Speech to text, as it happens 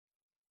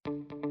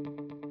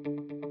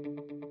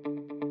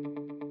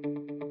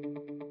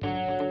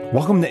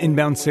Welcome to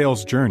Inbound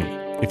Sales Journey.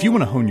 If you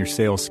want to hone your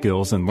sales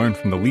skills and learn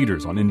from the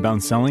leaders on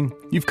inbound selling,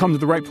 you've come to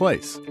the right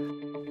place.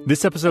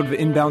 This episode of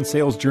Inbound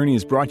Sales Journey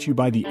is brought to you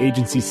by the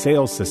Agency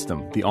Sales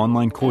System, the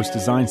online course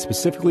designed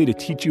specifically to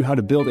teach you how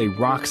to build a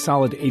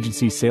rock-solid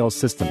agency sales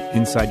system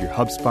inside your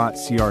HubSpot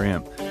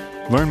CRM.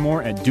 Learn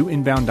more at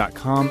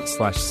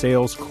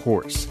doinbound.com/sales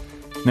course.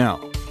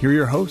 Now, here are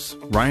your hosts,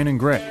 Ryan and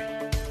Greg.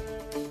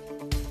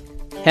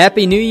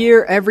 Happy New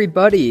Year,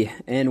 everybody,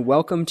 and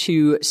welcome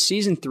to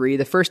Season 3,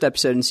 the first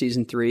episode in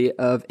Season 3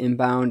 of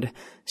Inbound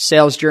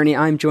Sales Journey.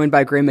 I'm joined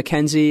by Gray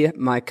McKenzie,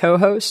 my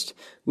co-host.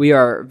 We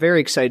are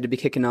very excited to be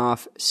kicking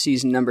off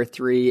Season number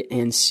 3,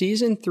 and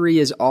Season 3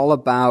 is all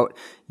about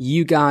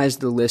you guys,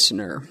 the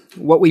listener.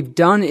 What we've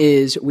done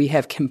is we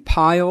have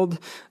compiled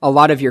a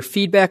lot of your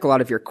feedback, a lot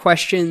of your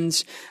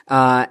questions,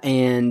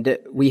 and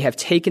we have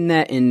taken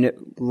that and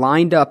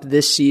lined up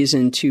this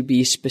season to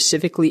be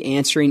specifically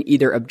answering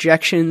either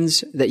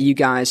objections that you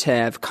guys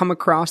have come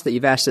across that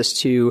you've asked us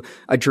to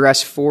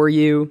address for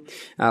you.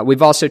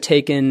 We've also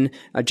taken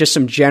just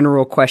some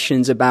general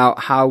questions about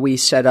how we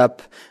set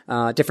up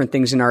different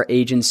things in our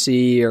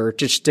agency, or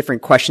just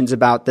different questions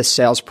about the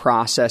sales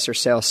process or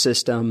sales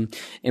system,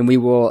 and we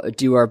will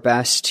do our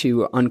best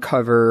to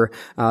uncover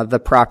the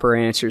proper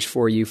answers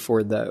for you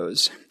for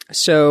those.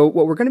 So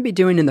what we're going to be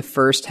doing in the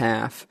first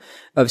half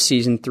of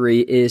Season 3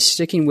 is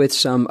sticking with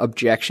some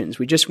objections.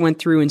 We just went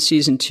through in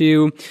Season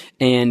 2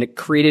 and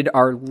created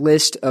our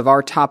list of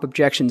our top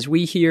objections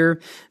we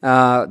hear.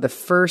 The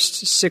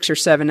first 6 or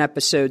 7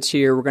 episodes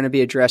here, we're going to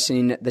be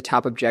addressing the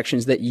top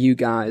objections that you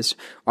guys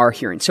are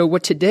hearing. So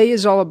what today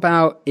is all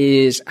about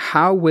is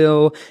how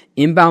will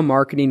inbound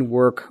marketing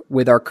work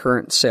with our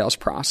current sales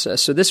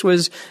process. So this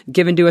was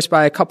given to us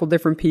by a couple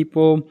different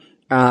people.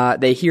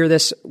 They hear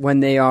this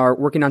when they are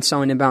working on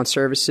selling inbound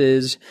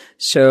services.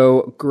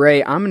 So,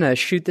 Gray, I'm going to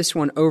shoot this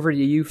one over to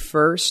you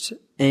first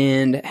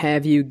and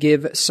have you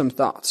give some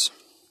thoughts.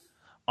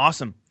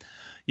 Awesome.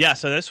 Yeah,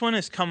 so this one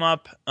has come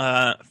up.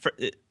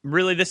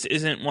 Really, this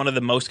isn't one of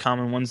the most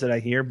common ones that I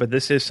hear, but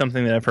this is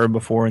something that I've heard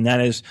before, and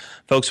that is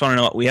folks want to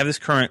know, we have this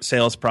current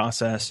sales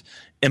process,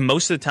 and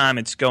most of the time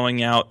it's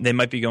going out. They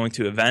might be going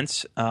to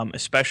events,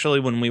 especially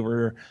when we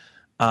were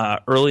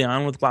early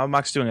on with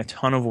Cloudbox doing a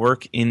ton of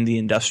work in the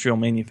industrial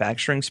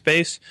manufacturing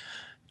space.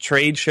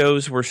 Trade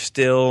shows were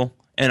still,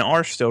 and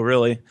are still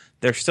really,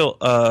 they're still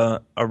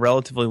a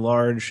relatively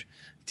large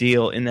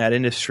deal in that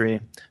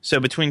industry. So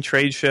between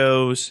trade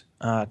shows,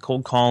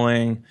 cold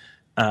calling,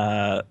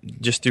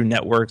 just through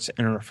networks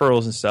and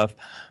referrals and stuff,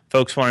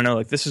 folks want to know,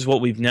 like, this is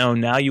what we've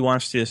known. Now you want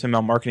us to do this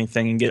inbound marketing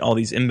thing and get all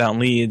these inbound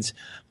leads.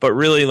 But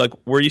really, like,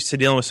 we're used to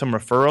dealing with some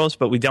referrals,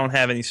 but we don't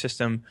have any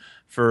system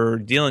for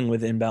dealing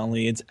with inbound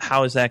leads.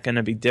 How is that going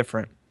to be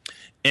different?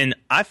 And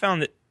I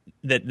found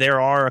that there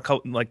are a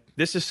couple, like,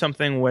 this is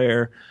something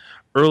where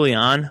early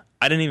on,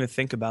 I didn't even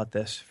think about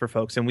this for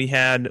folks. And we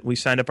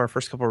signed up our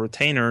first couple of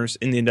retainers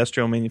in the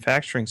industrial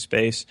manufacturing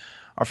space,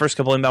 our first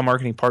couple inbound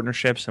marketing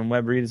partnerships and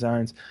web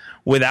redesigns,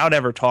 without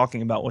ever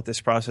talking about what this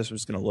process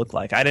was going to look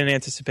like. I didn't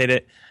anticipate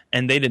it,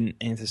 and they didn't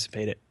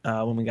anticipate it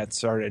when we got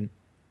started.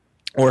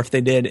 Or if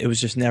they did, it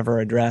was just never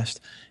addressed.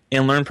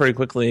 And learned pretty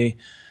quickly,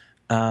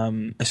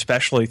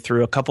 especially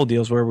through a couple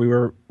deals where we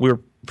were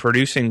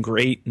producing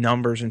great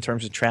numbers in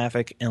terms of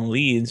traffic and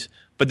leads,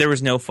 but there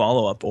was no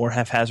follow-up or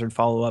haphazard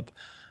follow-up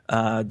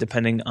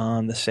depending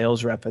on the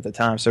sales rep at the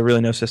time. So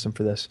really no system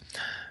for this.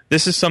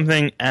 This is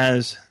something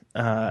as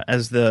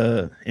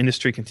the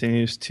industry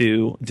continues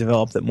to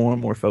develop that more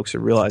and more folks are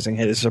realizing,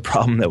 hey, this is a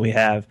problem that we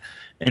have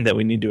and that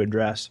we need to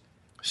address.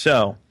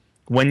 So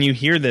when you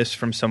hear this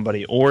from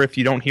somebody, or if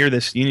you don't hear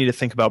this, you need to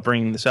think about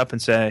bringing this up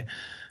and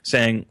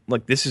saying,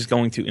 look, this is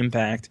going to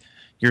impact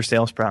your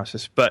sales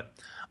process. But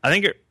I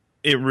think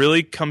it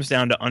really comes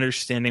down to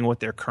understanding what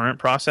their current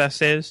process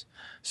is.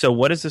 So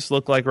what does this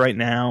look like right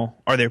now?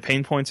 Are there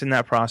pain points in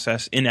that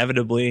process?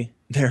 Inevitably,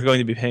 there are going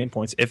to be pain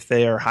points. If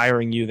they are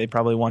hiring you, they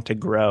probably want to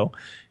grow.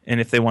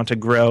 And if they want to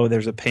grow,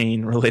 there's a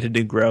pain related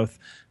to growth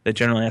that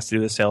generally has to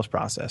do with the sales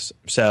process.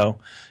 So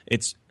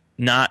it's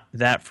not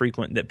that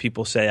frequent that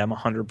people say, I'm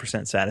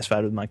 100%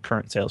 satisfied with my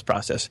current sales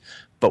process,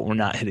 but we're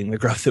not hitting the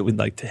growth that we'd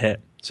like to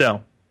hit.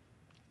 So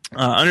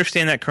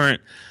understand that current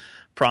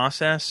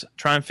process.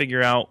 Try and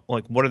figure out,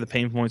 like, what are the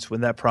pain points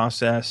with that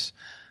process.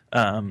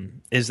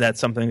 Is that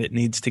something that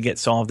needs to get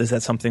solved? Is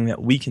that something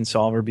that we can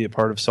solve or be a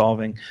part of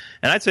solving?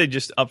 And I'd say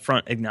just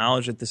upfront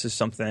acknowledge that this is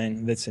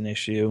something that's an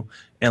issue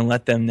and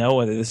let them know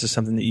whether this is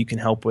something that you can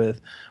help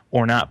with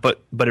or not. But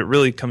it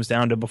really comes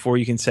down to, before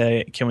you can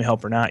say, can we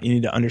help or not, you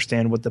need to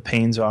understand what the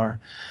pains are.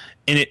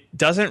 And it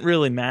doesn't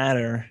really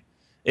matter.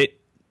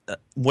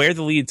 Where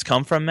the leads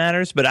come from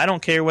matters, but I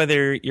don't care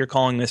whether you're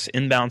calling this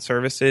inbound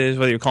services,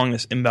 whether you're calling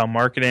this inbound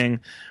marketing,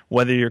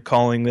 whether you're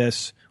calling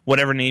this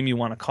whatever name you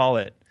want to call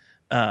it,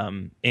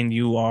 and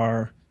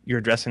you're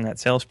addressing that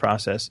sales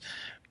process.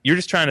 You're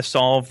just trying to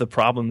solve the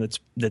problem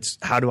that's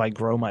how do I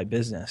grow my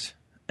business?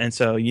 And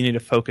so you need to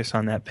focus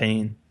on that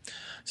pain.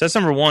 So that's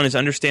number one, is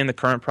understand the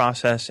current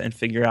process and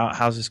figure out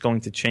how's this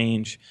going to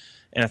change.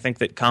 And I think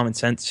that common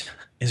sense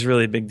is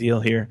really a big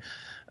deal here.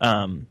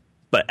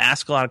 But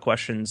ask a lot of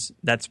questions.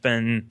 That's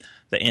been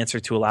the answer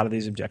to a lot of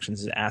these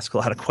objections, is ask a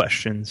lot of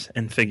questions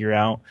and figure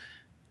out.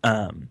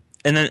 And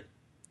then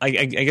I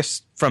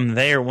guess from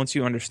there, once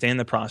you understand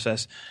the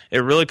process, it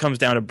really comes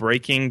down to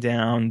breaking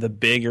down the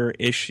bigger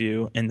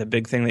issue and the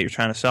big thing that you're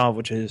trying to solve,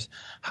 which is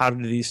how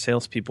do these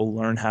salespeople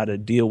learn how to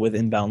deal with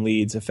inbound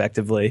leads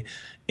effectively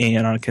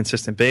and on a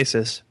consistent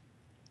basis?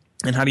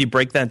 And how do you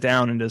break that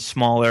down into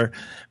smaller,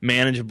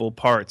 manageable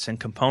parts and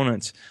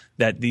components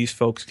that these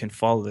folks can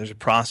follow? There's a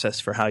process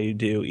for how you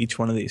do each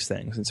one of these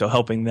things. And so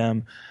helping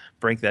them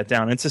break that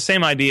down. And it's the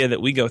same idea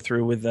that we go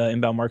through with the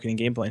inbound marketing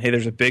game plan. Hey,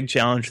 there's a big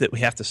challenge that we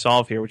have to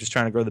solve here, which is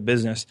trying to grow the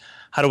business.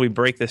 How do we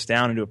break this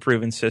down into a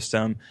proven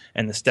system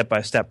and the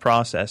step-by-step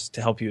process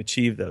to help you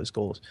achieve those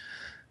goals?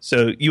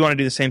 So you want to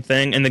do the same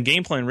thing. And the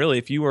game plan, really,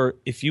 if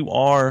you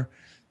are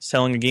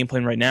selling a game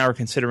plan right now or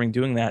considering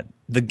doing that,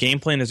 the game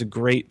plan is a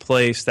great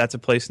place. That's a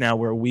place now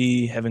where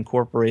we have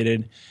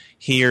incorporated,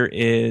 here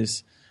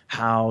is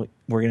how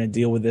we're going to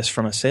deal with this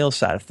from a sales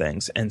side of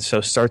things. And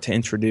so start to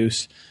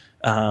introduce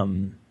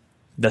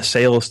the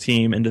sales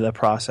team into the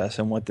process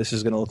and what this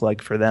is going to look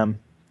like for them.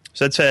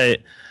 So I'd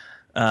say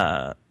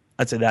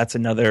that's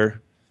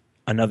another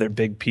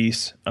big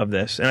piece of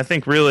this. And I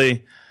think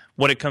really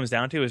what it comes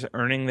down to is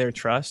earning their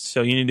trust.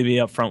 So you need to be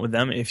upfront with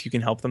them. If you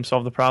can help them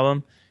solve the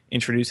problem,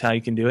 introduce how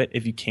you can do it.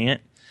 If you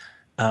can't,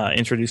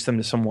 introduce them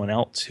to someone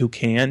else who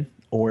can,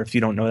 or if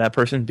you don't know that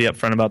person, be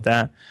upfront about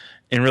that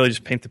and really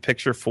just paint the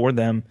picture for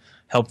them,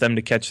 help them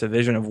to catch the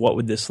vision of what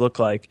would this look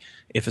like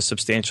if a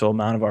substantial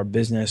amount of our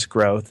business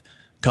growth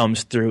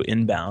comes through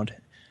inbound.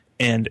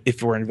 And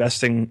if we're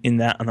investing in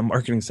that on the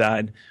marketing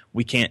side,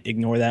 we can't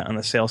ignore that on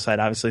the sales side.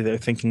 Obviously, they're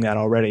thinking that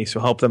already. So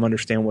help them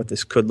understand what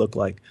this could look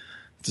like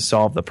to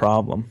solve the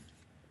problem.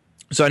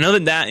 So I know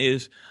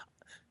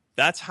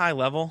that's high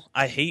level.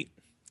 I hate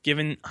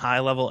giving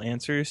high level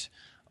answers,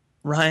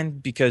 Ryan,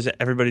 because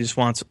everybody just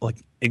wants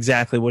like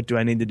exactly what do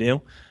I need to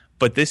do.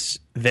 But this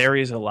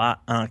varies a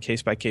lot on a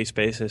case by case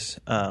basis.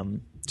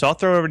 So I'll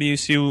throw it over to you,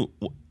 see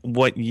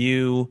what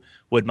you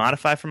would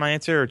modify from my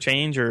answer or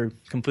change or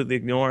completely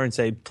ignore and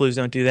say, please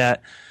don't do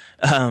that.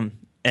 And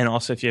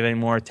also if you have any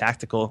more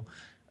tactical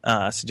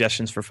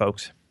suggestions for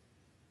folks.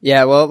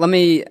 Yeah, well, let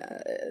me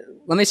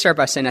start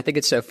by saying I think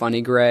it's so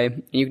funny,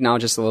 Gray. You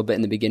acknowledged just a little bit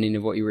in the beginning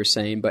of what you were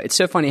saying, but it's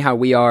so funny how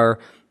we are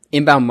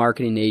inbound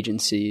marketing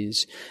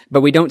agencies, but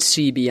we don't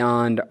see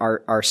beyond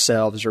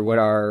ourselves or what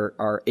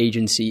our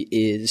agency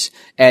is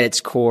at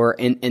its core.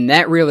 And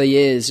that really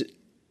is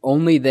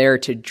only there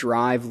to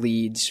drive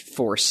leads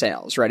for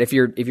sales, right? If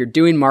you're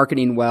doing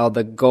marketing well,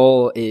 the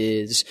goal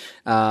is,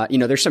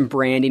 there's some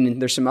branding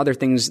and there's some other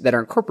things that are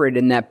incorporated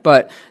in that,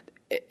 but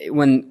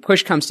when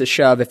push comes to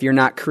shove, if you're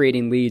not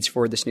creating leads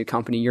for this new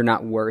company, you're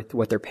not worth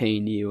what they're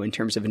paying you in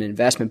terms of an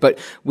investment. But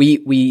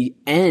we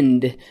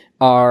end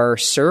our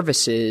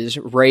services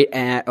right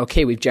at,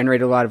 okay, we've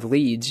generated a lot of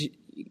leads,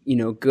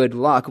 good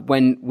luck,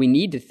 when we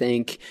need to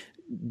think,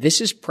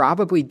 this is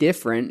probably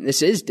different.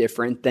 This is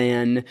different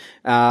than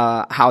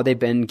how they've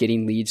been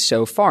getting leads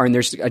so far. And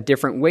there's a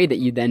different way that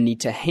you then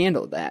need to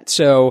handle that.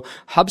 So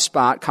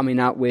HubSpot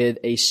coming out with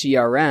a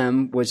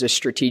CRM was a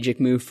strategic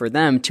move for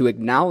them to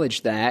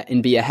acknowledge that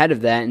and be ahead of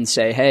that and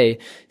say, hey,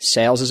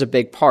 sales is a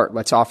big part.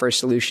 Let's offer a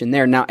solution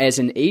there. Now, as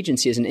an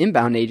agency, as an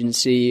inbound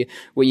agency,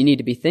 what you need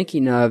to be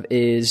thinking of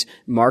is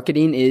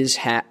marketing is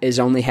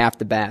only half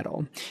the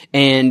battle.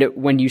 And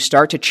when you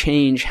start to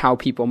change how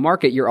people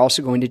market, you're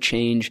also going to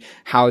change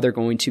how they're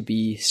going to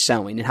be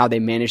selling and how they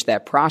manage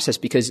that process,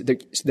 because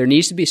there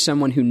needs to be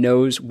someone who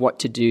knows what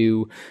to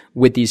do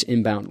with these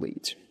inbound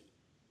leads.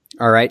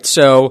 All right.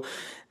 So,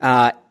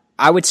 I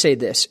would say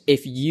this: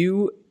 if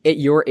you at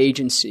your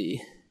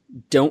agency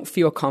don't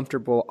feel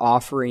comfortable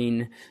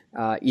offering,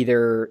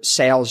 either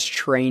sales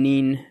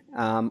training,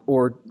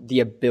 or the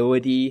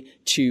ability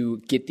to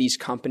get these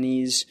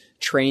companies,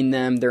 train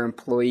them, their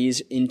employees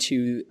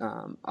into,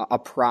 a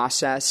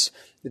process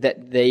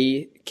that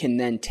they can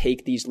then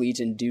take these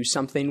leads and do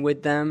something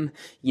with them,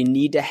 you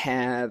need to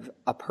have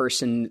a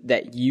person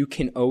that you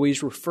can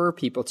always refer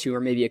people to,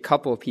 or maybe a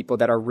couple of people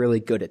that are really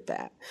good at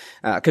that.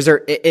 Cause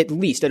they're, at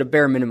least at a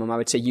bare minimum, I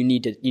would say you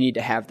need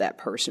to have that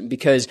person,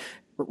 because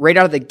right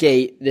out of the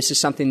gate, this is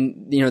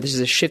something, this is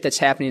a shift that's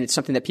happening. It's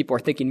something that people are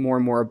thinking more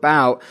and more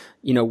about.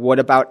 What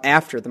about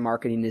after the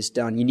marketing is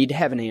done? You need to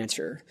have an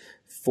answer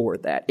for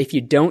that. If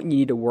you don't, you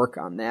need to work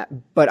on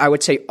that. But I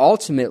would say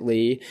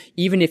ultimately,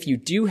 even if you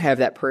do have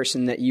that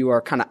person that you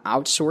are kind of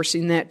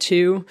outsourcing that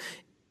to,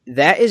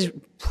 that is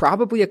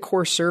probably a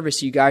core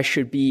service you guys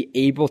should be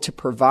able to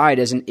provide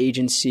as an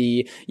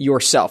agency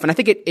yourself. And I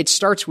think it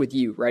starts with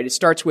you, right? It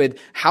starts with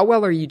how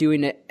well are you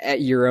doing it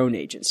at your own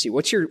agency?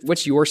 What's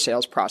your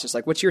sales process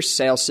like? What's your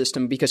sales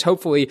system? Because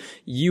hopefully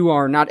you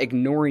are not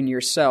ignoring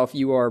yourself.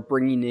 You are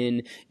bringing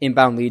in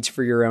inbound leads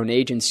for your own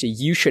agency.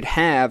 You should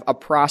have a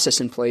process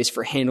in place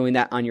for handling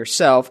that on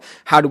yourself.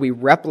 How do we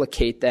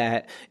replicate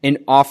that and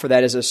offer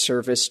that as a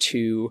service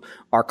to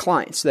our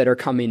clients that are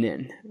coming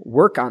in?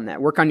 Work on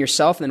that. Work on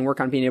yourself and then work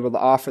on being able to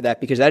offer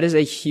that, because that is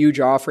a huge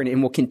offering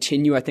and will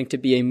continue, I think, to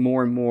be a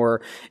more and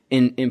more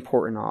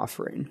important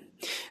offering.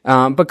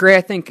 But Gray,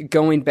 I think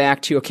going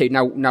back to, okay,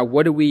 now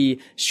what do we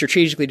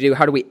strategically do?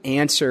 How do we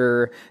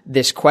answer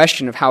this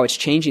question of how it's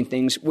changing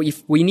things? What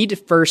we need to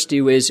first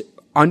do is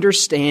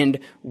understand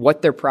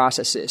what their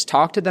process is.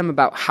 Talk to them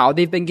about how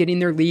they've been getting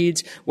their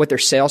leads, what their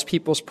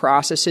salespeople's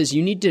process is.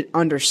 You need to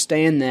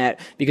understand that,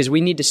 because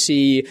we need to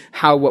see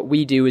how what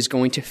we do is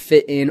going to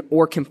fit in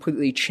or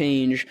completely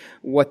change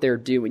what they're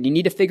doing. You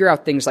need to figure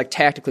out things like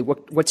tactically,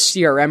 what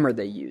CRM are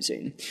they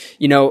using?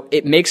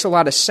 It makes a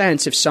lot of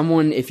sense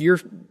if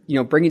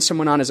you're bringing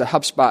someone on as a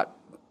HubSpot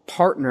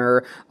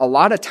partner. A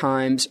lot of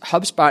times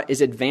HubSpot is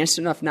advanced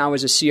enough now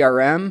as a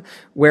CRM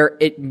where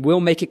it will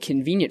make it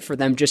convenient for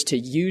them just to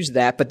use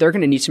that, but they're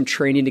going to need some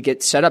training to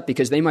get set up,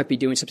 because they might be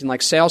doing something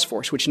like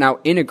Salesforce, which now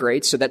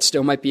integrates, so that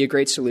still might be a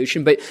great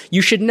solution. But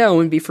you should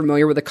know and be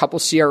familiar with a couple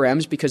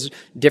CRMs, because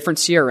different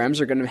CRMs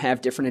are going to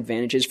have different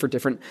advantages for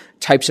different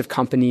types of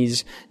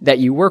companies that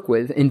you work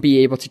with, and be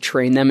able to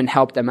train them and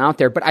help them out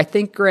there. But I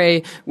think,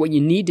 Gray, what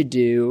you need to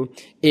do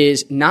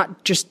is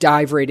not just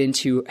dive right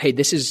into, hey,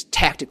 this is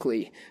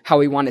tactically how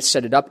we want to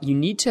set it up. You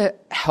need to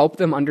help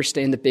them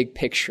understand the big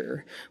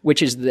picture,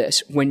 which is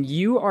this. When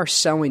you are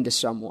selling to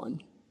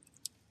someone,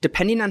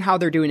 depending on how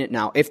they're doing it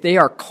now, if they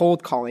are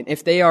cold calling,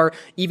 if they are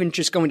even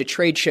just going to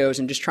trade shows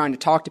and just trying to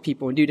talk to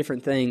people and do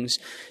different things,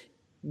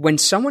 when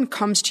someone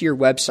comes to your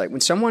website,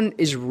 when someone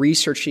is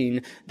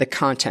researching the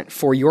content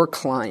for your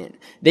client,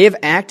 they have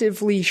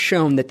actively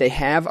shown that they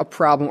have a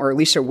problem, or at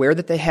least aware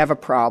that they have a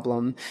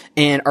problem,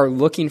 and are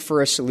looking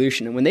for a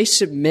solution. And when they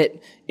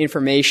submit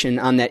information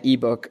on that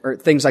ebook or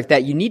things like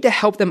that, you need to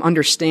help them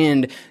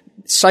understand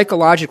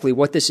psychologically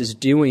what this is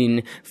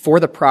doing for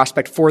the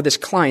prospect, for this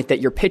client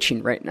that you're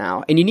pitching right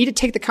now. And you need to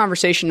take the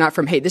conversation not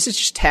from, hey, this is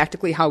just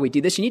tactically how we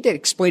do this. You need to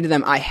explain to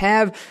them, I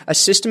have a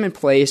system in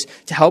place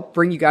to help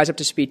bring you guys up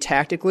to speed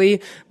tactically,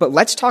 but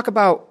let's talk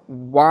about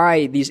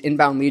why these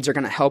inbound leads are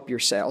going to help your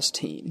sales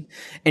team,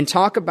 and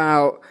talk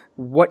about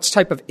what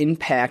type of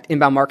impact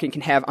inbound marketing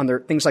can have on their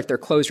things like their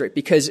close rate,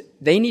 because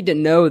they need to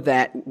know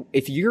that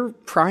if your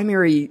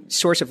primary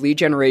source of lead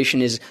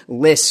generation is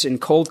lists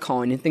and cold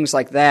calling and things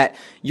like that,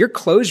 your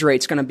close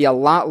rate is going to be a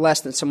lot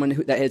less than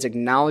someone that is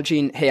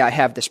acknowledging, hey, I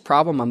have this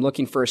problem, I'm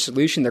looking for a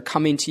solution. They're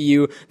coming to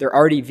you, they're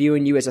already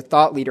viewing you as a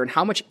thought leader, and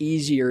how much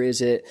easier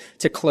is it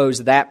to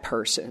close that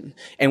person?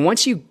 And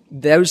once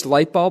those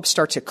light bulbs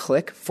start to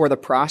click for the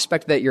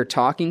prospect that you're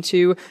talking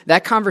to,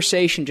 that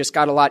conversation just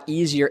got a lot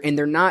easier, and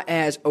they're not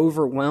as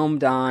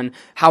overwhelmed on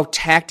how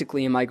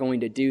tactically am I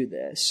going to do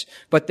this.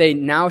 But they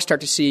now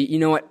start to see, you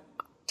know what,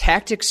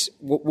 tactics,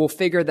 we'll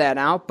figure that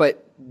out,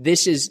 but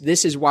this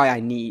is why I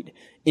need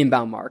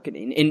inbound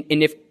marketing.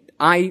 And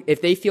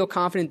if they feel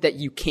confident that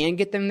you can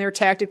get them there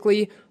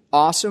tactically,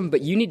 awesome,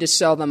 but you need to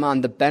sell them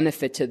on the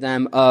benefit to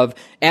them of,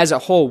 as a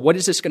whole, what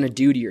is this going to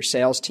do to your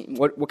sales team?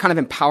 What kind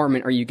of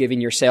empowerment are you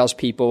giving your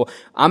salespeople?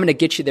 I'm going to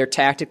get you there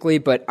tactically,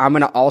 but I'm going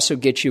to also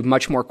get you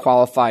much more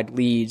qualified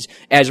leads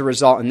as a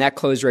result, and that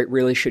close rate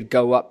really should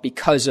go up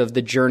because of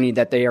the journey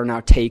that they are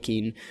now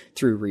taking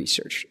through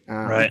research.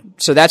 Right.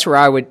 So that's where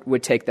I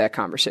would take that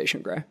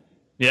conversation, Gray.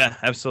 Yeah,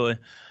 absolutely.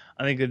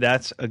 I think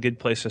that's a good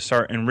place to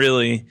start. And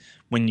really,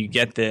 when you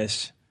get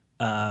this,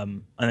 I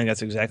think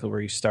that's exactly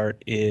where you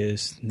start.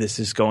 This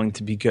is going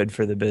to be good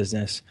for the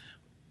business.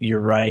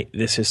 You're right.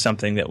 This is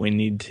something that we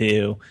need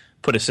to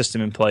put a system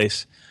in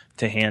place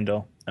to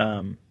handle.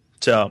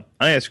 So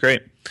I think that's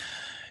great.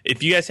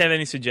 If you guys have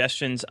any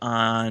suggestions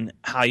on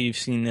how you've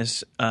seen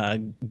this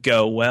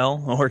go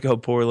well or go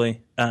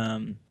poorly,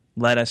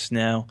 let us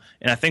know.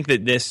 And I think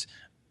that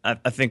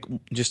I think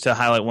just to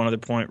highlight one other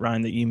point,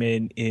 Ryan, that you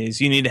made, is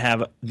you need to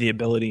have the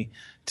ability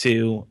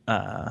to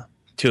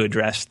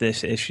address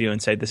this issue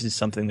and say, this is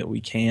something that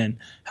we can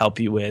help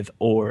you with,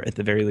 or at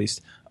the very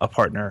least, a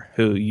partner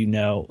who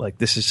like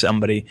this is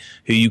somebody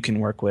who you can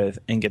work with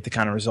and get the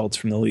kind of results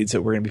from the leads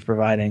that we're going to be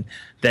providing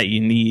that you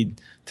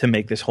need to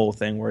make this whole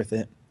thing worth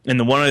it. And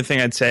the one other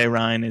thing I'd say,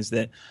 Ryan, is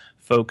that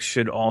folks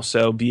should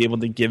also be able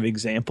to give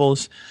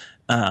examples.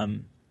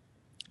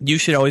 You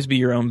should always be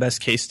your own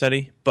best case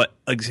study, but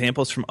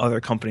examples from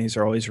other companies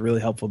are always really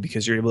helpful,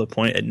 because you're able to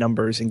point at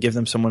numbers and give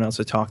them someone else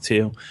to talk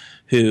to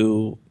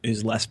who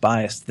is less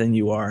biased than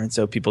you are. And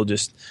so people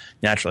just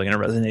naturally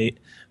going to resonate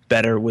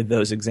better with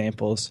those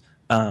examples.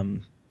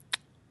 On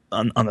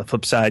the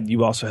flip side,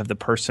 you also have the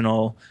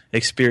personal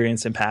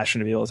experience and passion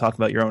to be able to talk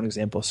about your own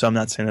examples. So I'm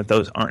not saying that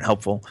those aren't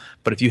helpful,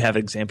 but if you have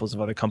examples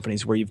of other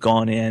companies where you've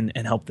gone in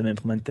and helped them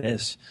implement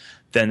this,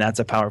 then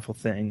that's a powerful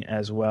thing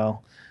as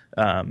well.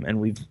 and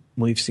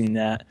we've seen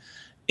that,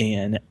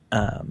 and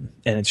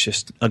it's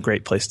just a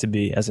great place to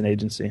be as an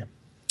agency.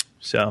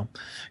 So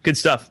good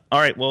stuff. All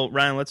right, well,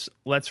 Ryan,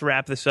 let's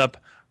wrap this up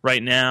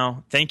right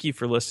now. Thank you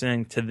for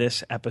listening to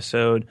this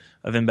episode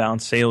of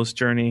Inbound Sales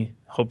Journey.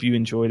 Hope you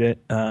enjoyed it.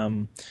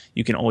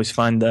 You can always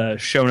find the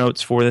show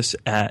notes for this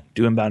at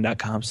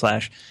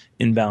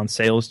doinbound.com/inbound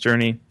sales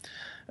journey.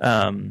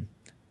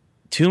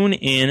 Tune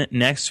in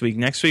next week.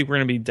 Next week, we're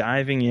going to be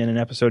diving in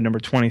episode number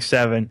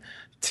 27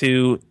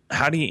 to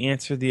how do you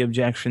answer the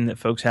objection that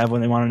folks have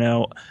when they want to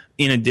know,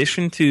 in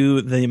addition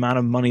to the amount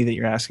of money that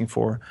you're asking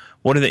for,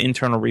 what are the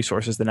internal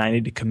resources that I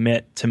need to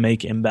commit to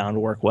make inbound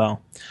work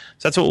well?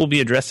 So that's what we'll be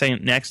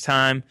addressing next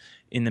time.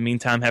 In the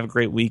meantime, have a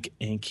great week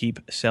and keep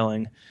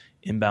selling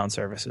inbound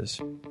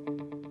services.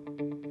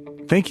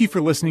 Thank you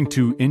for listening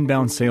to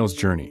Inbound Sales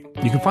Journey.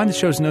 You can find the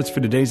show's notes for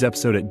today's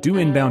episode at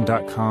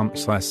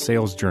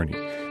doinbound.com/sales journey.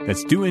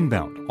 That's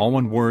doinbound, all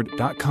one word,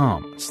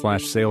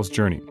 .com/sales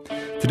journey.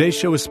 Today's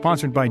show is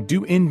sponsored by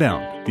Do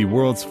Inbound, the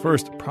world's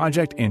first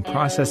project and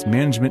process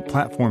management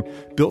platform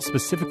built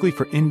specifically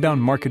for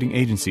inbound marketing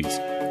agencies.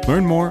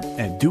 Learn more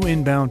at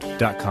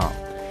doinbound.com.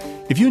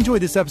 If you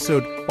enjoyed this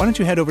episode, why don't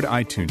you head over to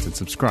iTunes and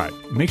subscribe?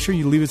 Make sure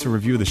you leave us a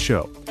review of the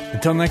show.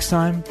 Until next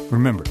time,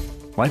 remember,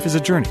 life is a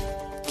journey.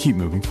 Keep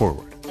moving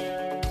forward.